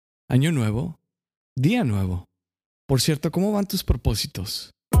Año nuevo, día nuevo. Por cierto, ¿cómo van tus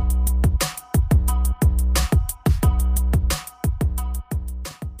propósitos?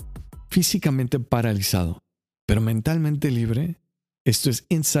 Físicamente paralizado, pero mentalmente libre. Esto es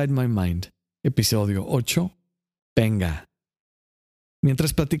Inside My Mind, episodio 8. Venga.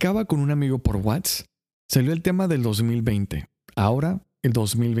 Mientras platicaba con un amigo por WhatsApp, salió el tema del 2020, ahora el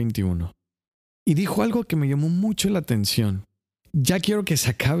 2021. Y dijo algo que me llamó mucho la atención. Ya quiero que se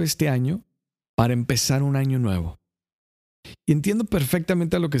acabe este año para empezar un año nuevo. Y entiendo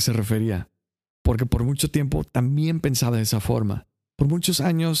perfectamente a lo que se refería, porque por mucho tiempo también pensaba de esa forma. Por muchos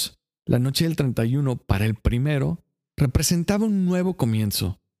años, la noche del 31 para el primero representaba un nuevo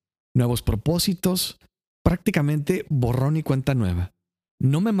comienzo, nuevos propósitos, prácticamente borrón y cuenta nueva.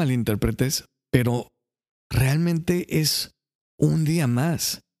 No me malinterpretes, pero realmente es un día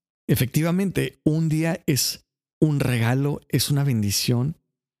más. Efectivamente, un día es un regalo, es una bendición,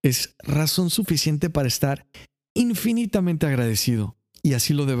 es razón suficiente para estar infinitamente agradecido, y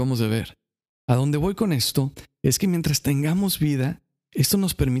así lo debemos de ver. A donde voy con esto es que mientras tengamos vida, esto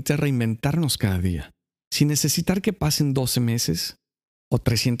nos permite reinventarnos cada día, sin necesitar que pasen 12 meses o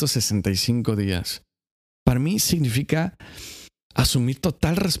 365 días. Para mí significa asumir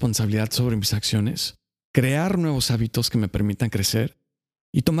total responsabilidad sobre mis acciones, crear nuevos hábitos que me permitan crecer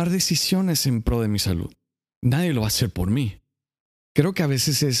y tomar decisiones en pro de mi salud. Nadie lo va a hacer por mí. Creo que a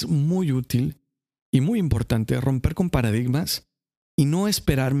veces es muy útil y muy importante romper con paradigmas y no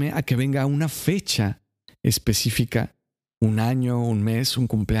esperarme a que venga una fecha específica, un año, un mes, un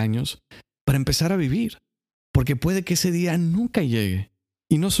cumpleaños, para empezar a vivir, porque puede que ese día nunca llegue.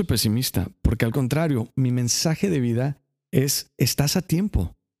 Y no soy pesimista, porque al contrario, mi mensaje de vida es: estás a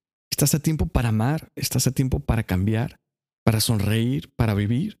tiempo. Estás a tiempo para amar, estás a tiempo para cambiar, para sonreír, para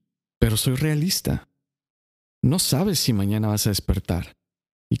vivir, pero soy realista. No sabes si mañana vas a despertar.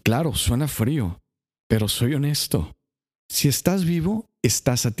 Y claro, suena frío, pero soy honesto. Si estás vivo,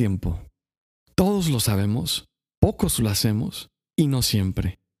 estás a tiempo. Todos lo sabemos, pocos lo hacemos y no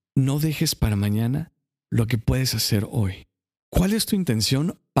siempre. No dejes para mañana lo que puedes hacer hoy. ¿Cuál es tu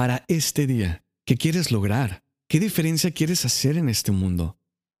intención para este día? ¿Qué quieres lograr? ¿Qué diferencia quieres hacer en este mundo?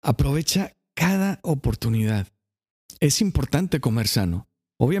 Aprovecha cada oportunidad. Es importante comer sano.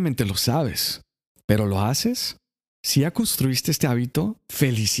 Obviamente lo sabes, pero ¿lo haces? Si ya construiste este hábito,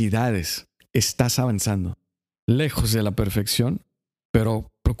 felicidades. Estás avanzando. Lejos de la perfección, pero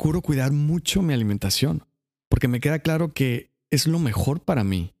procuro cuidar mucho mi alimentación, porque me queda claro que es lo mejor para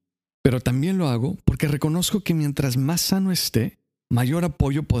mí. Pero también lo hago porque reconozco que mientras más sano esté, mayor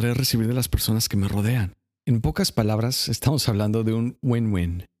apoyo podré recibir de las personas que me rodean. En pocas palabras, estamos hablando de un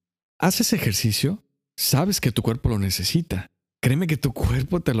win-win. Haces ejercicio, sabes que tu cuerpo lo necesita. Créeme que tu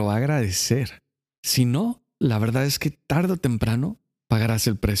cuerpo te lo va a agradecer. Si no, la verdad es que tarde o temprano pagarás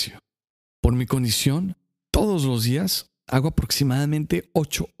el precio. Por mi condición, todos los días hago aproximadamente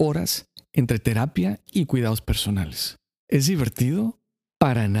 8 horas entre terapia y cuidados personales. ¿Es divertido?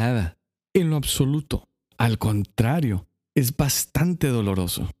 Para nada. En lo absoluto. Al contrario, es bastante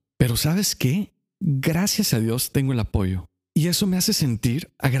doloroso. Pero ¿sabes qué? Gracias a Dios tengo el apoyo. Y eso me hace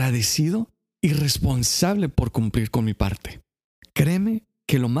sentir agradecido y responsable por cumplir con mi parte. Créeme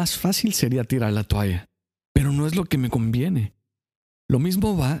que lo más fácil sería tirar la toalla, pero no es lo que me conviene. Lo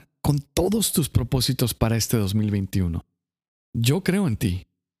mismo va con todos tus propósitos para este 2021. Yo creo en ti.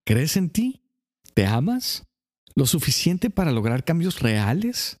 ¿Crees en ti? ¿Te amas? ¿Lo suficiente para lograr cambios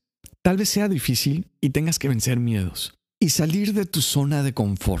reales? Tal vez sea difícil y tengas que vencer miedos y salir de tu zona de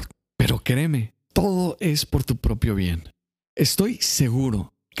confort. Pero créeme, todo es por tu propio bien. Estoy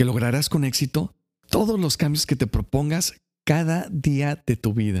seguro que lograrás con éxito todos los cambios que te propongas cada día de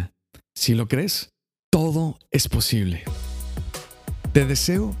tu vida. Si lo crees, todo es posible. Te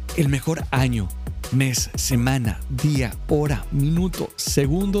deseo el mejor año, mes, semana, día, hora, minuto,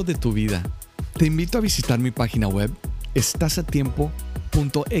 segundo de tu vida. Te invito a visitar mi página web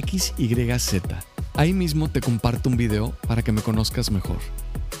estasatiempo.xyz. Ahí mismo te comparto un video para que me conozcas mejor.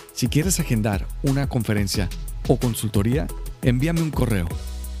 Si quieres agendar una conferencia o consultoría, envíame un correo.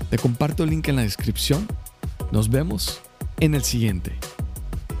 Te comparto el link en la descripción. Nos vemos en el siguiente.